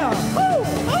 Yeah! Ooh,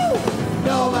 ooh.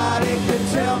 Nobody can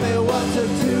tell me what to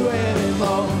do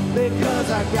anymore,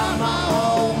 because I got my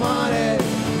own money.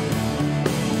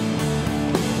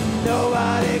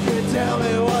 Nobody can tell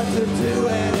me what to do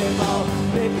anymore,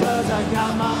 because I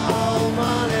got my own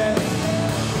money.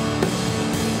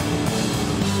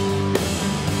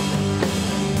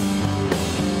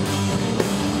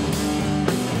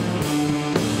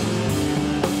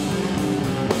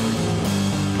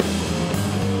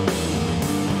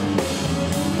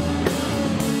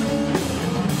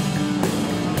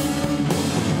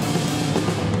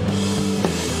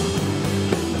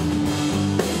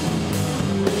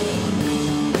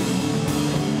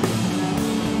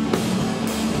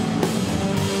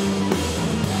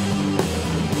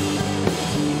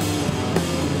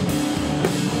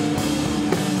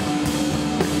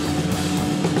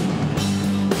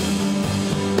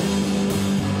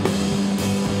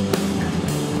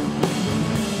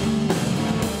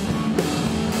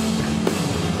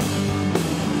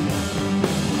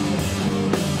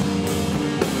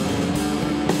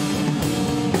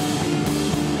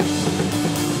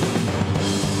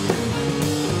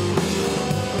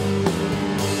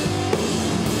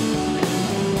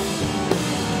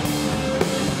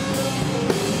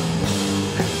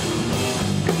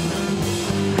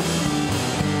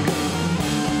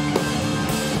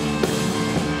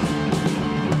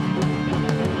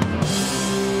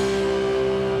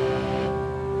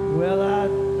 Well, I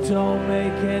don't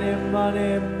make any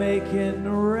money making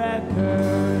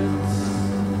records.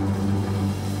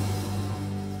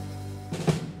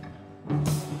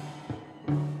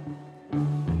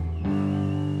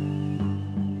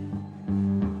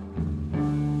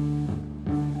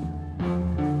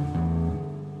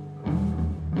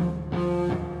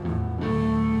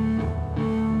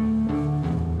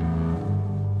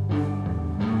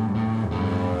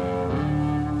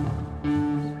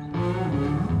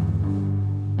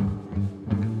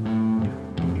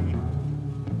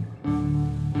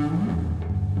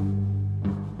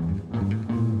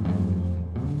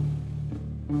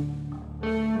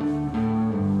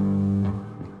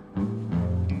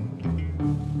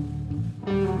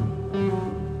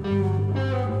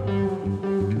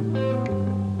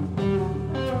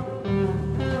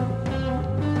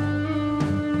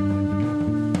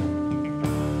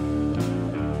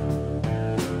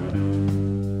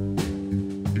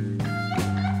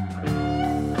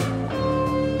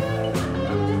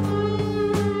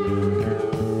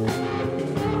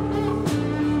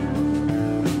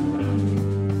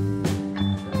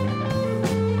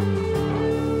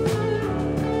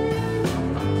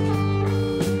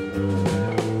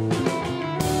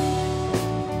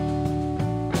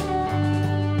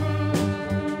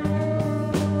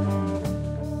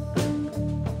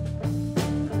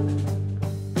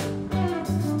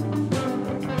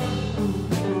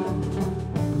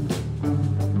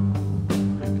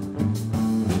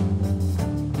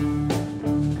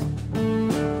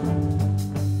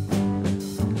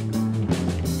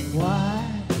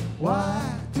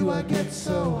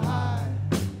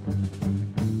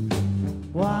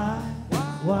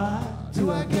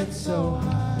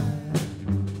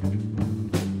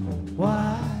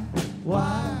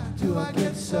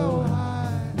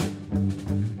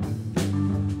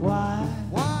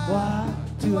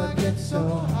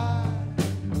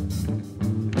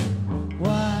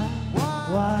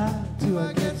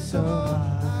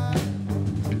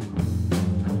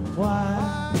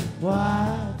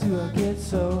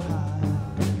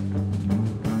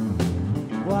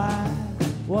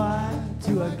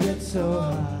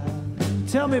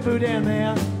 Tell me, Boudin,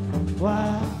 man,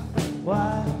 why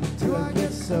do I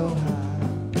get so high?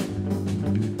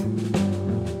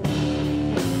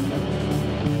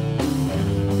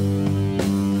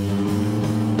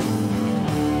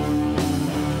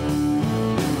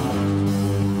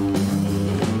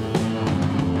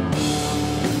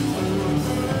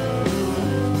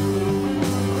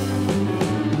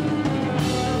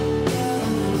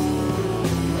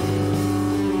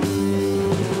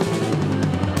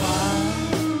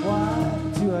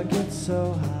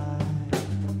 So high.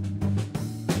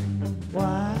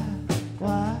 Why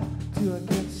do I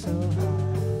get so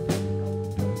high?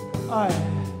 Alright,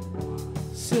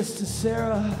 Sister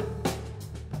Sarah,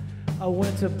 I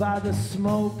went to buy the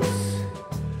smokes,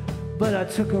 but I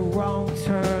took a wrong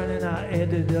turn and I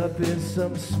ended up in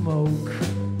some smoke.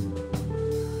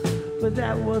 But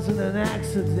that wasn't an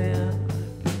accident,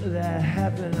 that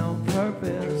happened on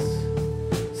purpose.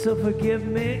 So forgive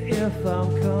me if I'm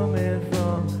coming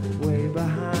from way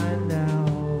behind now.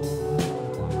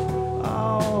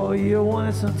 Oh, you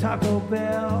wanted some Taco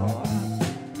Bell?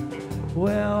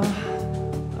 Well,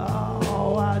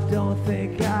 oh, I don't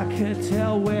think I can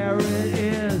tell where it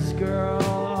is, girl.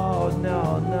 Oh,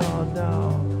 no,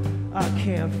 I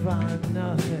can't find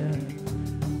nothing.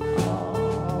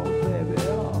 Oh, baby,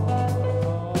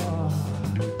 oh.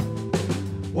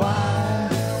 Why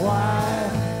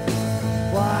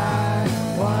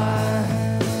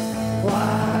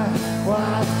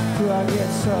do I get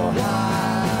so high?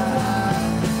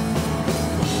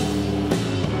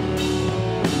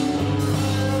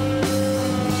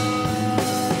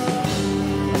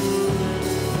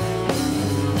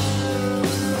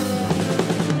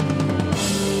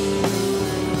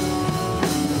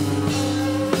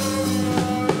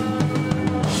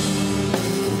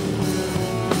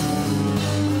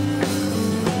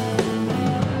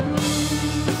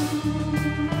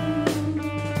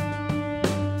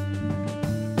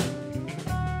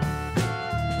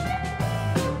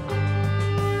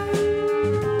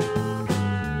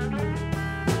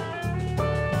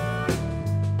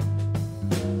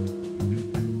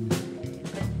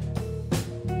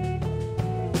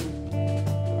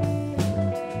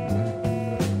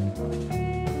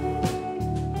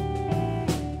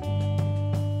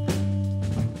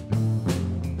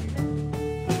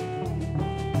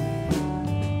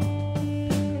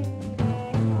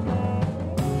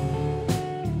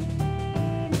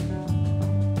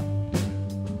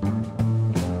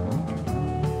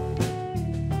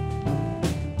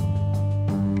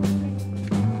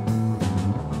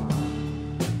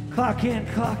 Clock in,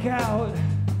 clock out.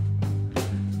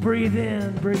 Breathe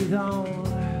in, breathe on.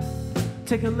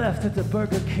 Take a left at the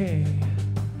Burger King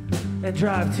and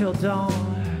drive till dawn.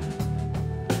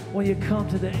 When you come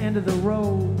to the end of the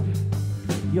road,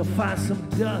 you'll find some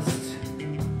dust.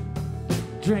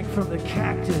 Drink from the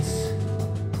cactus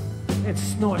and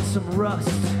snort some rust.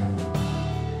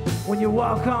 When you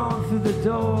walk on through the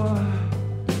door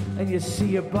and you see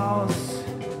your boss,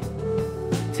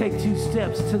 take 2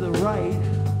 steps to the right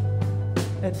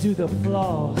and do the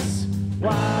floss.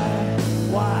 Why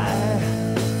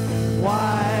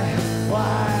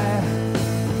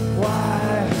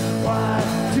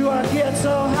do I get so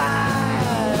high?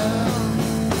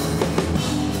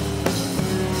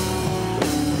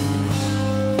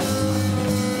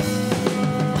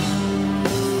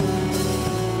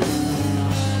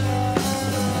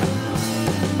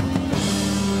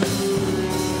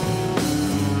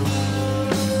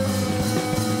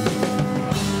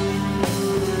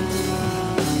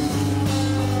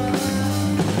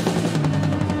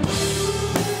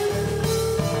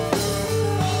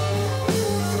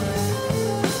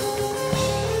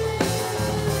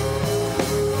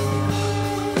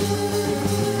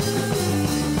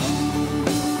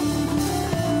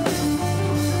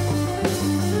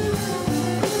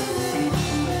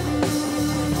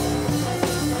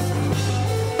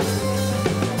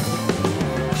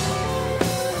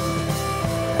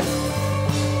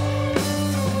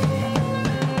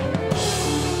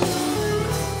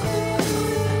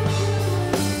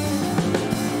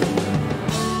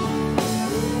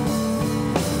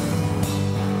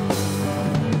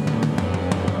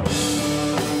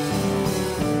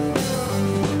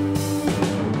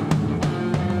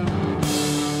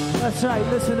 That's right,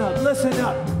 listen up, listen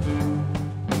up.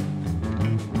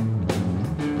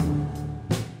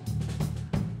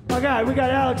 Okay, we got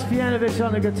Alex Pianovich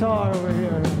on the guitar over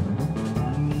here.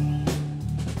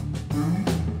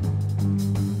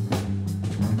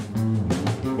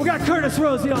 We got Curtis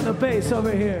Rosie on the bass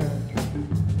over here.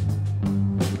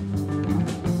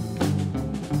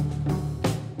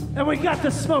 And we got the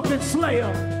Smoking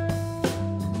Slayer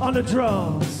on the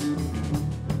drums.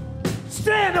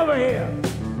 Stand over here.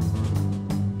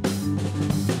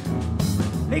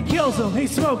 He kills them, he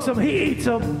smokes them, he eats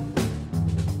them.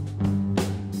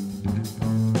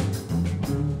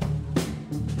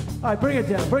 All right, bring it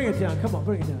down, come on,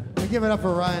 bring it down. Give it up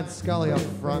for Ryan Scully up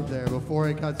front there before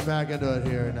he cuts back into it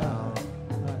here now.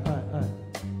 All right.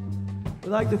 We'd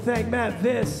like to thank Matt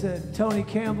Viss and Tony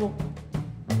Campbell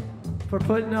for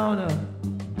putting on a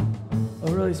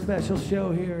really special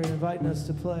show here and inviting us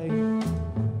to play.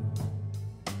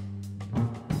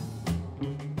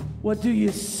 What do you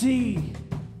see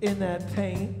in that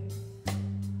paint?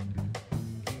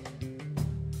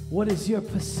 What is your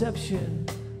perception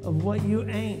of what you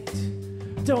ain't?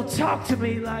 Don't talk to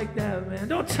me like that, man.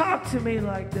 Don't talk to me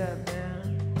like that,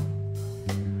 man.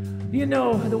 You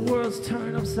know the world's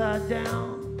turned upside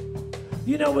down.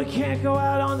 You know we can't go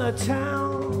out on the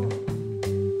town.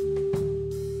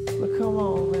 But come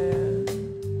on, man.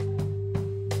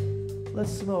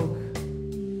 Let's smoke.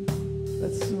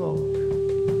 Let's smoke.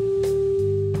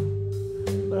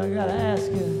 But I gotta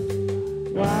ask you,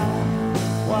 why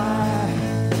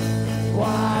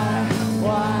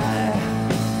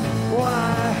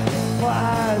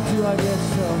do I get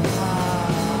so high?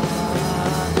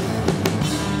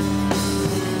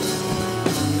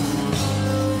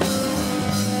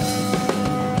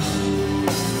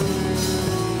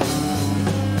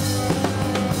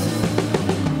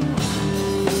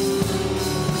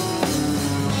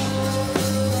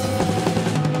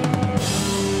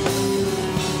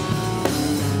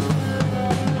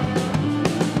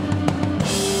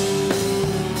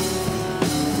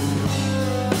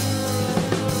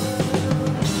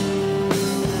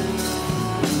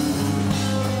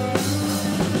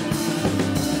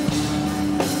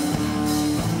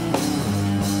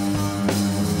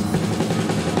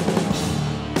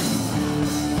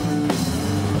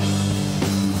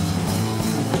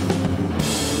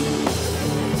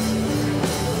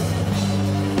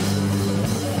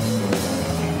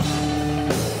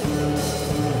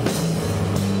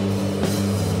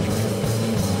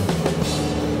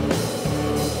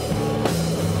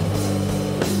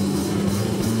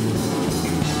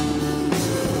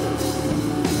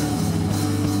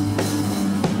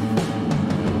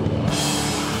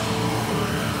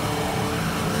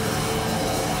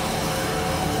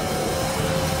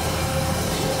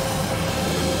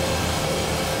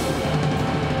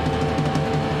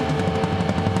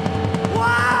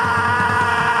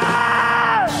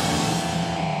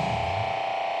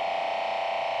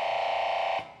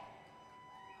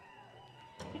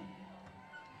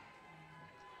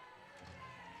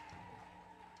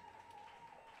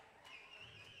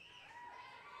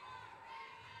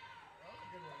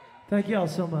 Thank y'all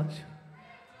so much.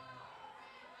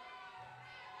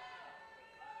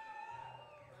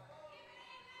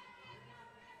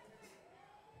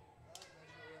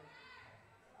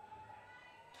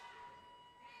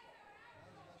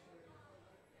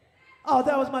 Oh,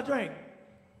 that was my drink.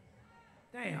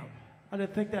 Damn, I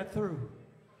didn't think that through.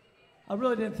 I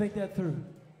really didn't think that through.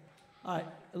 All right,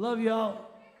 I love y'all.